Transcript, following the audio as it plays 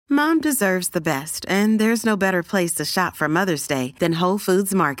Mom deserves the best, and there's no better place to shop for Mother's Day than Whole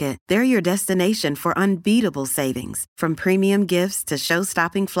Foods Market. They're your destination for unbeatable savings, from premium gifts to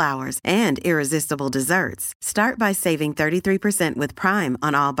show-stopping flowers and irresistible desserts. Start by saving 33% with Prime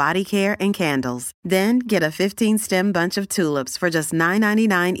on all body care and candles. Then get a 15-stem bunch of tulips for just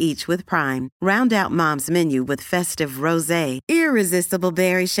 $9.99 each with Prime. Round out Mom's menu with festive rosé, irresistible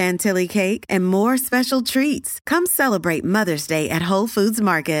berry chantilly cake, and more special treats. Come celebrate Mother's Day at Whole Foods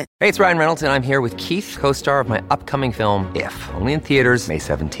Market. Hey, it's Ryan Reynolds, and I'm here with Keith, co-star of my upcoming film, If, only in theaters May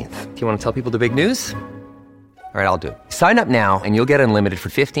 17th. Do you want to tell people the big news? All right, I'll do it. Sign up now and you'll get unlimited for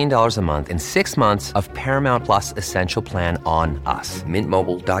 $15 a month and 6 months of Paramount Plus Essential Plan on us.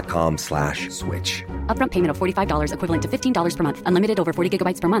 MintMobile.com/switch. Upfront payment of $45 equivalent to $15 per month. Unlimited over 40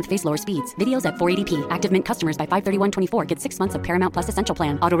 gigabytes per month. Face lower speeds. Videos at 480p. Active Mint customers by 531.24 get 6 months of Paramount Plus Essential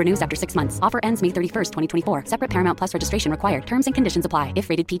Plan. Auto renews after 6 months. Offer ends May 31st, 2024. Separate Paramount Plus registration required. Terms and conditions apply if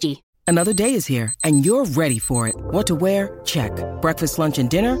rated PG. Another day is here and you're ready for it. What to wear? Check. Breakfast, lunch, and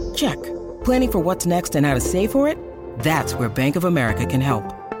dinner? Check. Planning for what's next and how to save for it? That's where Bank of America can help.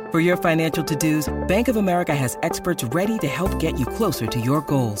 For your financial to-dos, Bank of America has experts ready to help get you closer to your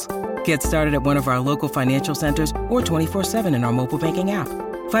goals. Get started at one of our local financial centers or 24/7 in our mobile banking app.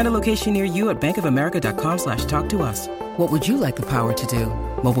 Find a location near you at bankofamerica.com/talktous. What would you like the power to do?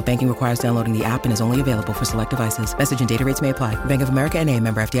 Mobile banking requires downloading the app and is only available for select devices. Message and data rates may apply. Bank of America N.A.,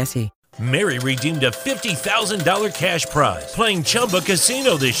 member FDIC. Mary redeemed a $50,000 cash prize playing Chumba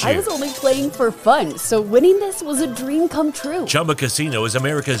Casino this year. I was only playing for fun, so winning this was a dream come true. Chumba Casino is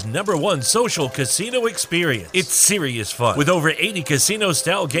America's #1 social casino experience. It's serious fun. With over 80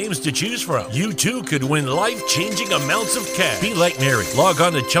 casino-style games to choose from, you too could win life-changing amounts of cash. Be like Mary. Log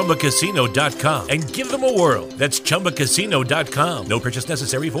on to ChumbaCasino.com and give them a whirl. That's ChumbaCasino.com. No purchase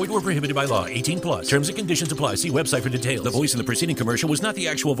necessary. Void or prohibited by law. 18+. Terms and conditions apply. See website for details. The voice in the preceding commercial was not the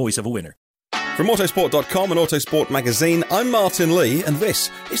actual voice of a winner. From Autosport.com and Autosport Magazine, I'm Martin Lee, and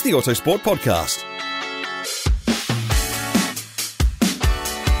this is the Autosport Podcast.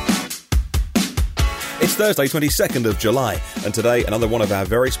 It's Thursday, 22nd of July, and today another one of our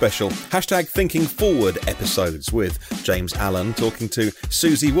very special #Thinking Forward episodes with James Allen talking to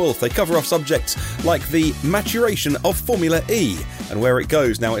Susie Wolff. They cover off subjects like the maturation of Formula E and where it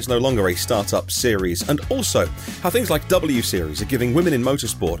goes now it's no longer a start-up series, and also how things like W Series are giving women in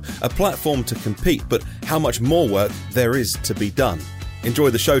motorsport a platform to compete, but how much more work there is to be done. Enjoy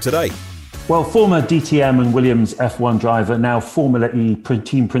the show today. Well, former DTM and Williams F1 driver, now Formula E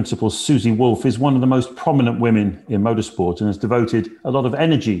team principal Susie Wolff is one of the most prominent women in motorsport and has devoted a lot of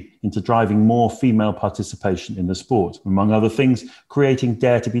energy into driving more female participation in the sport. Among other things, creating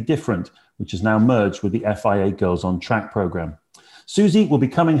Dare to be Different, which has now merged with the FIA Girls on Track programme. Susie will be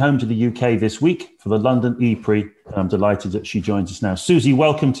coming home to the UK this week for the London E-Prix. I'm delighted that she joins us now. Susie,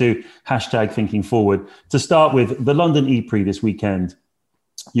 welcome to #Thinking Forward. To start with, the London E-Prix this weekend.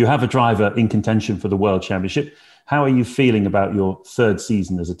 You have a driver in contention for the World Championship. How are you feeling about your third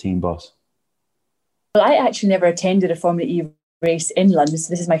season as a team boss? Well, I actually never attended a Formula E race in London,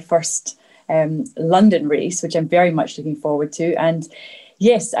 so this is my first London race, which I'm very much looking forward to. And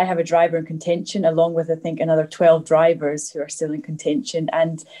yes, I have a driver in contention, along with, I think, another 12 drivers who are still in contention.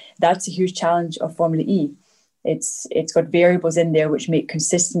 And that's a huge challenge of Formula E. It's got variables in there which make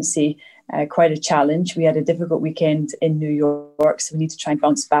consistency quite a challenge. We had a difficult weekend in New York, so we need to try and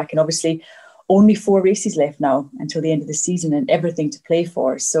bounce back. And obviously, only 4 races left now until the end of the season and everything to play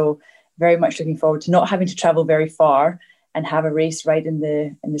for. So very much looking forward to not having to travel very far and have a race right in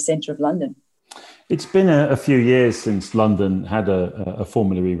the centre of London. It's been a few years since London had a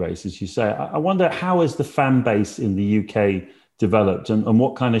Formula E race, as you say. I wonder, how has the fan base in the UK developed, and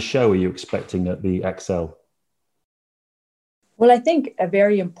what kind of show are you expecting at the ExCeL? Well, I think a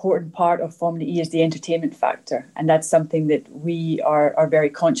very important part of Formula E is the entertainment factor, and that's something that we are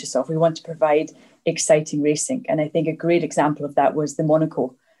very conscious of. We want to provide exciting racing, and I think a great example of that was the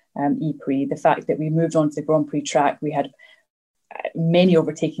Monaco E-Prix. The fact that we moved on to the Grand Prix track, we had many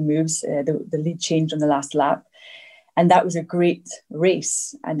overtaking moves. The lead changed on the last lap, and that was a great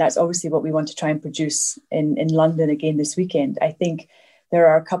race, and that's obviously what we want to try and produce in London again this weekend. I think there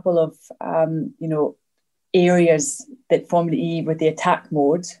are a couple of areas that Formula E with the attack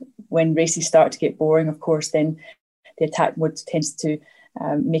mode, when races start to get boring, of course, then the attack mode tends to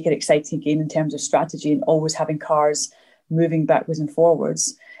make it exciting again in terms of strategy and always having cars moving backwards and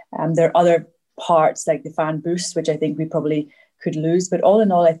forwards. There are other parts like the fan boost, which I think we probably could lose. But all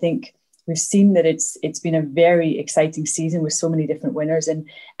in all, I think we've seen that it's been a very exciting season with so many different winners. And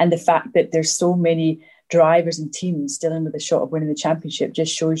the fact that there's so many drivers and teams still in with a shot of winning the championship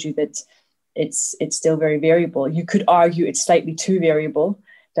just shows you that it's still very variable. You could argue it's slightly too variable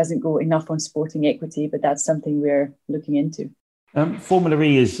doesn't go enough on sporting equity, but that's something we're looking into. Formula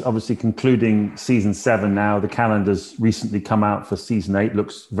E is obviously concluding season 7 now. The calendar's recently come out for season 8.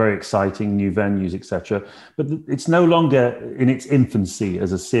 Looks very exciting, new venues, etc. But it's no longer in its infancy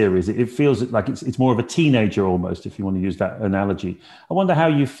as a series. It feels like it's more of a teenager almost, if you want to use that analogy. I wonder how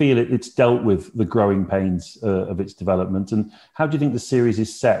you feel it's dealt with the growing pains of its development, and how do you think the series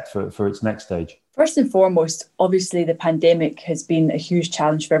is set for its next stage? First and foremost, obviously the pandemic has been a huge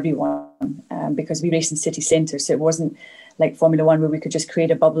challenge for everyone because we race in city centres, so it wasn't like Formula One where we could just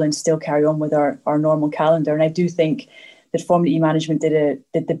create a bubble and still carry on with our normal calendar. And I do think that Formula E management did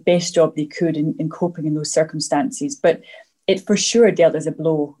the best job they could in coping in those circumstances. But it for sure dealt as a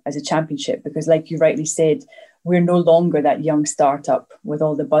blow as a championship, because like you rightly said, we're no longer that young startup with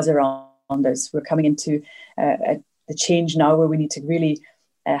all the buzz around us. We're coming into the change now where we need to really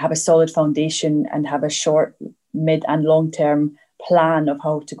have a solid foundation and have a short, mid and long-term plan of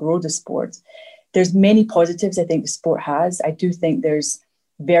how to grow the sport. There's many positives I think the sport has. I do think there's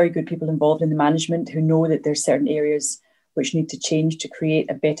very good people involved in the management who know that there's certain areas which need to change to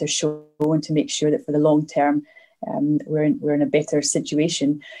create a better show and to make sure that for the long term we're in a better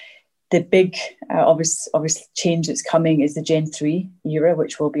situation. The big obvious change that's coming is the Gen 3 era,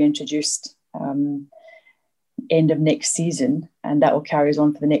 which will be introduced end of next season, and that will carry us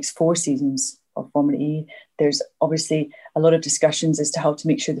on for the next 4 seasons of Formula E. There's obviously a lot of discussions as to how to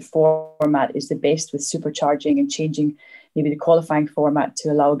make sure the format is the best, with supercharging and changing maybe the qualifying format to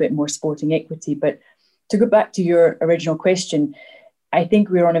allow a bit more sporting equity. But to go back to your original question, I think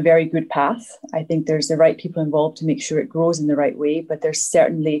we're on a very good path. I think there's the right people involved to make sure it grows in the right way, but there's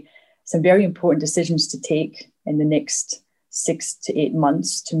certainly some very important decisions to take in the next 6 to 8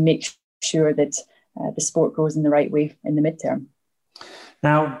 months to make sure that the sport grows in the right way in the midterm.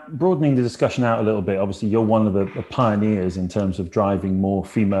 Now, broadening the discussion out a little bit, obviously you're one of the pioneers in terms of driving more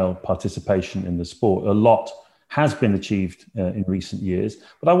female participation in the sport. A lot has been achieved in recent years,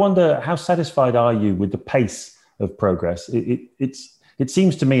 but I wonder, how satisfied are you with the pace of progress? It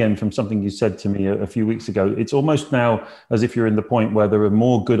seems to me, and from something you said to me a few weeks ago, it's almost now as if you're in the point where there are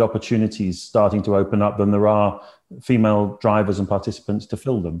more good opportunities starting to open up than there are female drivers and participants to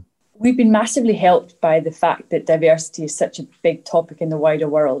fill them. We've been massively helped by the fact that diversity is such a big topic in the wider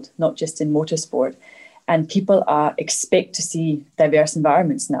world, not just in motorsport. And people expect to see diverse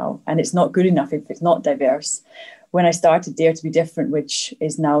environments now. And it's not good enough if it's not diverse. When I started Dare to Be Different, which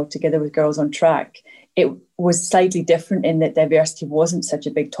is now together with Girls on Track, it was slightly different in that diversity wasn't such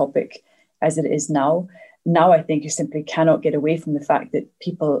a big topic as it is now. Now I think you simply cannot get away from the fact that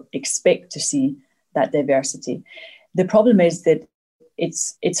people expect to see that diversity. The problem is that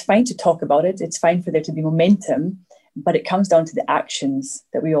it's fine to talk about it. It's fine for there to be momentum, but it comes down to the actions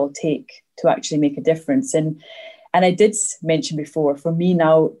that we all take to actually make a difference. And I did mention before, for me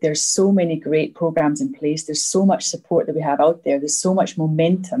now, there's so many great programs in place. There's so much support that we have out there. There's so much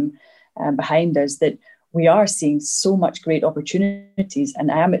momentum behind us that we are seeing so much great opportunities.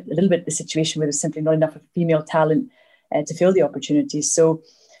 And I am a little bit the situation where there's simply not enough female talent to fill the opportunities. So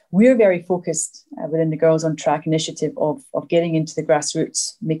we're very focused within the Girls on Track initiative of getting into the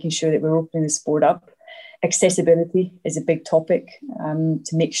grassroots, making sure that we're opening the sport up. Accessibility is a big topic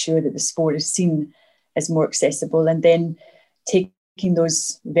to make sure that the sport is seen as more accessible, and then taking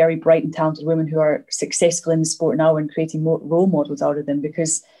those very bright and talented women who are successful in the sport now and creating more role models out of them,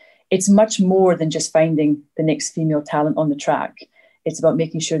 because it's much more than just finding the next female talent on the track. It's about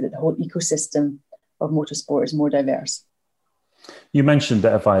making sure that the whole ecosystem of motorsport is more diverse. You mentioned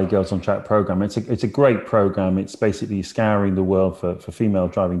the FIA Girls on Track program. It's a great program. It's basically scouring the world for female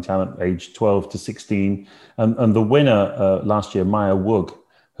driving talent aged 12 to 16. And the winner last year, Maya Woog,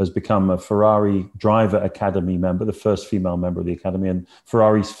 has become a Ferrari Driver Academy member, the first female member of the Academy, and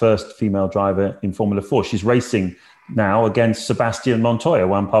Ferrari's first female driver in Formula 4. She's racing now against Sebastian Montoya,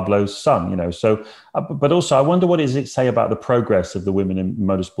 Juan Pablo's son, So, but also I wonder what does it say about the progress of the women in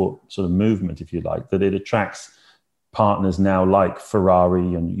motorsport sort of movement, if you like, that it attracts partners now like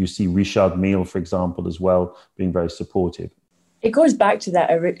Ferrari, and you see Richard Mille, for example, as well, being very supportive. It goes back to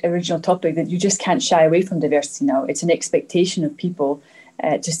that original topic that you just can't shy away from diversity now. It's an expectation of people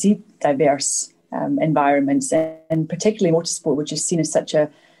to see diverse environments, and particularly motorsport, which is seen as such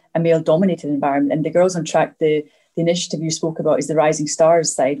a male-dominated environment. And the Girls on Track, the initiative you spoke about is the Rising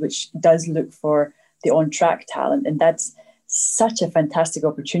Stars side, which does look for the on-track talent. And that's such a fantastic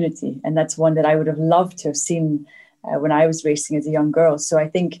opportunity. And that's one that I would have loved to have seen when I was racing as a young girl. So I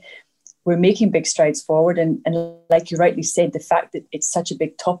think we're making big strides forward. And like you rightly said, the fact that it's such a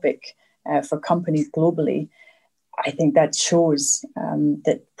big topic for companies globally, I think that shows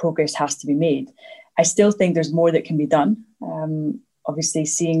that progress has to be made. I still think there's more that can be done. obviously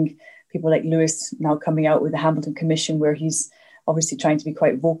seeing people like Lewis now coming out with the Hamilton Commission, where he's obviously trying to be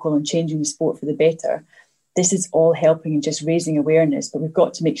quite vocal and changing the sport for the better. This is all helping and just raising awareness, but we've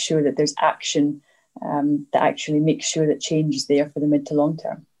got to make sure that there's action that actually makes sure that change is there for the mid to long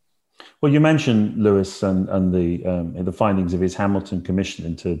term. Well, you mentioned Lewis and the findings of his Hamilton Commission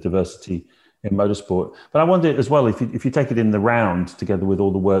into diversity in motorsport, but I wonder as well, if you take it in the round together with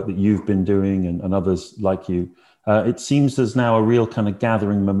all the work that you've been doing and others like you, it seems there's now a real kind of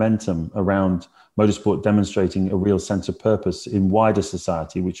gathering momentum around motorsport demonstrating a real sense of purpose in wider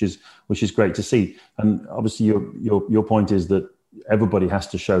society, which is great to see. And obviously your point is that everybody has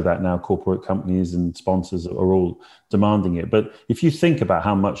to show that now. Corporate companies and sponsors are all demanding it. But if you think about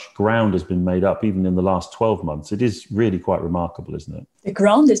how much ground has been made up, even in the last 12 months, it is really quite remarkable, isn't it? The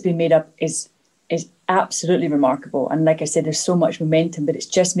ground that's been made up is absolutely remarkable. And like I said, there's so much momentum, but it's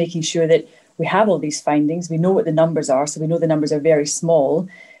just making sure that we have all these findings. We know what the numbers are, so we know the numbers are very small,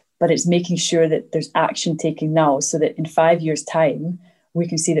 but it's making sure that there's action taken now so that in 5 years' time, we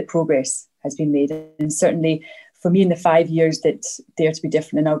can see that progress has been made. And certainly for me, in the 5 years that Dare to Be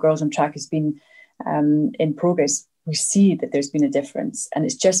Different and Now Girls on Track has been in progress, we see that there's been a difference. And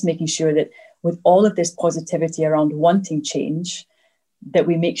it's just making sure that with all of this positivity around wanting change, that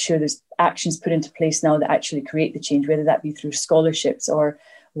we make sure there's actions put into place now that actually create the change, whether that be through scholarships or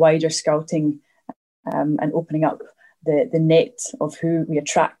wider scouting and opening up the net of who we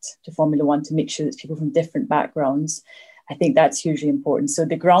attract to Formula One to make sure that people from different backgrounds. I think that's hugely important. So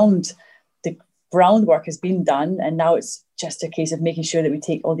the groundwork has been done, and now it's just a case of making sure that we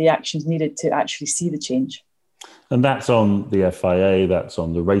take all the actions needed to actually see the change. And that's on the FIA, that's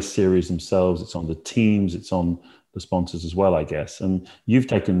on the race series themselves, it's on the teams, it's on the sponsors as well, I guess. And you've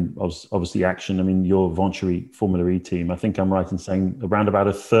taken obviously action. I mean, your Venturi Formula E team, I think I'm right in saying around about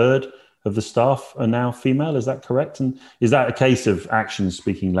a third of the staff are now female. Is that correct? And is that a case of actions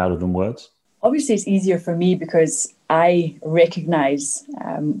speaking louder than words? Obviously, it's easier for me because I recognise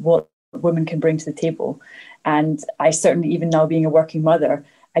what women can bring to the table. And I certainly, even now being a working mother,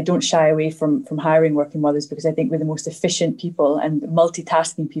 I don't shy away from hiring working mothers because I think we're the most efficient people and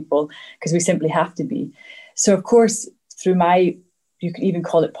multitasking people because we simply have to be. So, of course, through you could even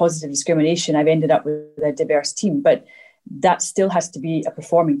call it positive discrimination, I've ended up with a diverse team, but that still has to be a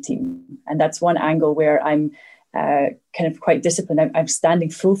performing team. And that's one angle where I'm kind of quite disciplined. I'm standing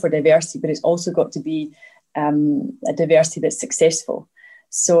full for diversity, but it's also got to be a diversity that's successful.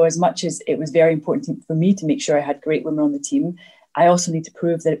 So as much as it was very important for me to make sure I had great women on the team, I also need to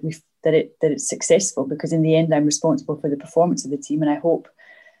prove that it's successful, because in the end, I'm responsible for the performance of the team. And I hope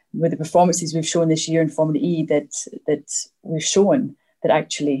with the performances we've shown this year in Formula E that we've shown that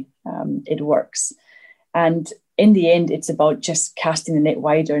actually it works. And in the end, it's about just casting the net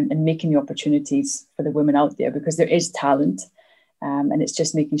wider and making the opportunities for the women out there, because there is talent, and it's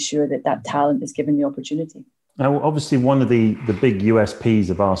just making sure that talent is given the opportunity. Now, obviously, one of the big USPs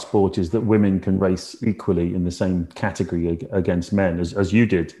of our sport is that women can race equally in the same category against men, as you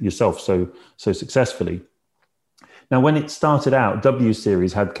did yourself so successfully. Now, when it started out, W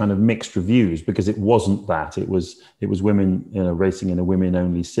Series had kind of mixed reviews because it wasn't that. It was women, racing in a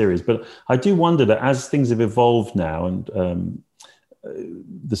women-only series. But I do wonder that as things have evolved now, and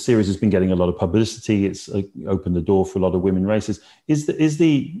the series has been getting a lot of publicity, it's opened the door for a lot of women races. Is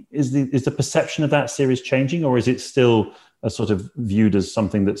the perception of that series changing, or is it still a sort of viewed as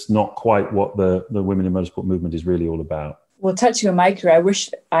something that's not quite what the women in motorsport movement is really all about? Well, touching on my career, I wish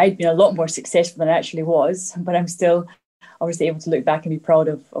I'd been a lot more successful than I actually was, but I'm still obviously able to look back and be proud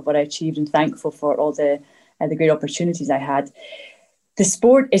of what I achieved and thankful for all the great opportunities I had. The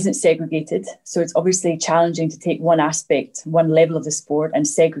sport isn't segregated, so it's obviously challenging to take one aspect, one level of the sport and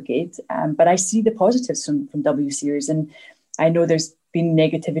segregate, but I see the positives from W Series, and I know there's been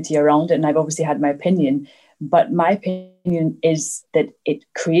negativity around it, and I've obviously had my opinion, but my opinion is that it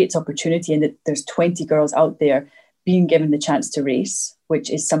creates opportunity and that there's 20 girls out there being given the chance to race,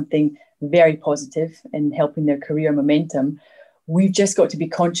 which is something very positive in helping their career momentum. We've just got to be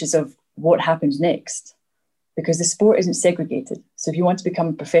conscious of what happens next, because the sport isn't segregated. So if you want to become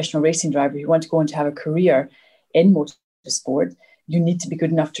a professional racing driver, you want to go on to have a career in motorsport, you need to be good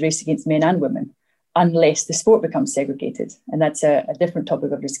enough to race against men and women, unless the sport becomes segregated. And that's a different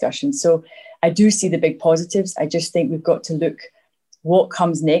topic of discussion. So I do see the big positives. I just think we've got to look what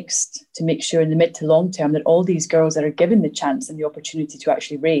comes next to make sure in the mid to long term that all these girls that are given the chance and the opportunity to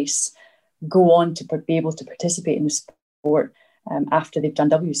actually race go on to be able to participate in the sport after they've done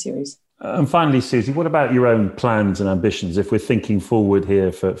W Series. And finally, Susie, what about your own plans and ambitions? If we're thinking forward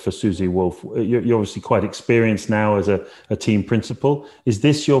here for Susie Wolff, you're obviously quite experienced now as a team principal. Is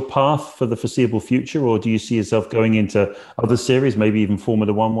this your path for the foreseeable future, or do you see yourself going into other series, maybe even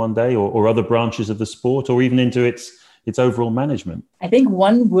Formula One day, or other branches of the sport, or even into its overall management? I think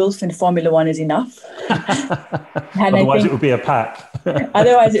one Wolff in Formula One is enough. Otherwise, it would be a pack.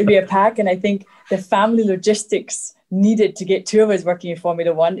 Otherwise, it would be a pack. And I think the family logistics needed to get two of us working in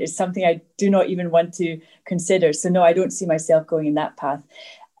Formula One is something I do not even want to consider. So no, I don't see myself going in that path.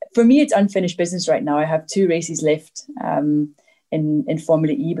 For me, it's unfinished business right now. I have 2 races left in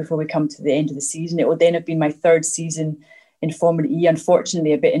Formula E before we come to the end of the season. It will then have been my 3rd season in Formula E,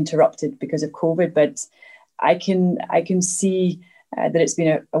 unfortunately a bit interrupted because of COVID, but I can see that it's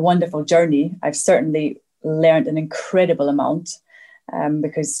been a wonderful journey. I've certainly learned an incredible amount.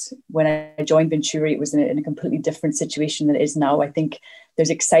 Because when I joined Venturi, it was in a completely different situation than it is now. I think there's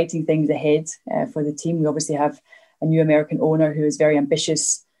exciting things ahead for the team. We obviously have a new American owner who is very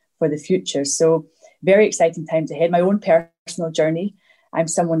ambitious for the future. So very exciting times ahead. My own personal journey. I'm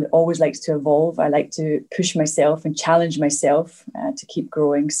someone that always likes to evolve. I like to push myself and challenge myself to keep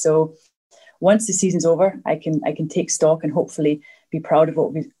growing. So once the season's over, I can take stock and hopefully be proud of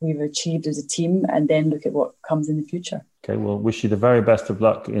what we've achieved as a team and then look at what comes in the future. Okay, well, wish you the very best of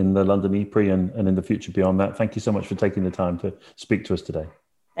luck in the London E-Prix and in the future beyond that. Thank you so much for taking the time to speak to us today.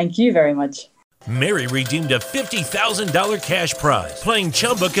 Thank you very much. Mary redeemed a $50,000 cash prize playing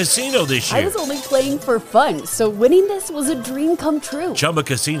Chumba Casino this year. I was only playing for fun, so winning this was a dream come true. Chumba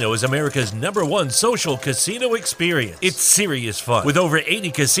Casino is America's #1 social casino experience. It's serious fun. With over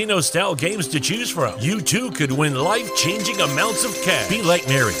 80 casino-style games to choose from, you too could win life-changing amounts of cash. Be like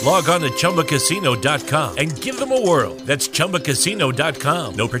Mary. Log on to ChumbaCasino.com and give them a whirl. That's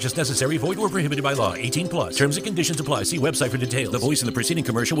ChumbaCasino.com. No purchase necessary. Void where prohibited by law. 18+. Terms and conditions apply. See website for details. The voice in the preceding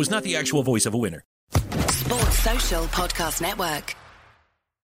commercial was not the actual voice of a winner. Sports Social Podcast Network.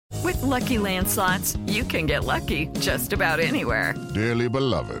 With Lucky Land Slots, you can get lucky just about anywhere. Dearly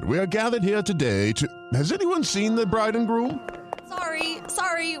beloved, we are gathered here today to... Has anyone seen the bride and groom?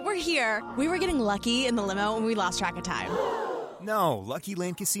 Sorry, we're here. We were getting lucky in the limo and we lost track of time. No, Lucky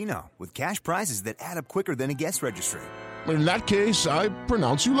Land Casino, with cash prizes that add up quicker than a guest registry. In that case, I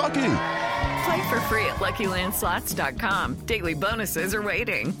pronounce you lucky. Play for free at LuckyLandSlots.com. Daily bonuses are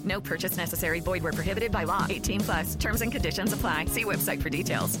waiting. No purchase necessary. Void where prohibited by law. 18+. Terms and conditions apply. See website for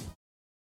details.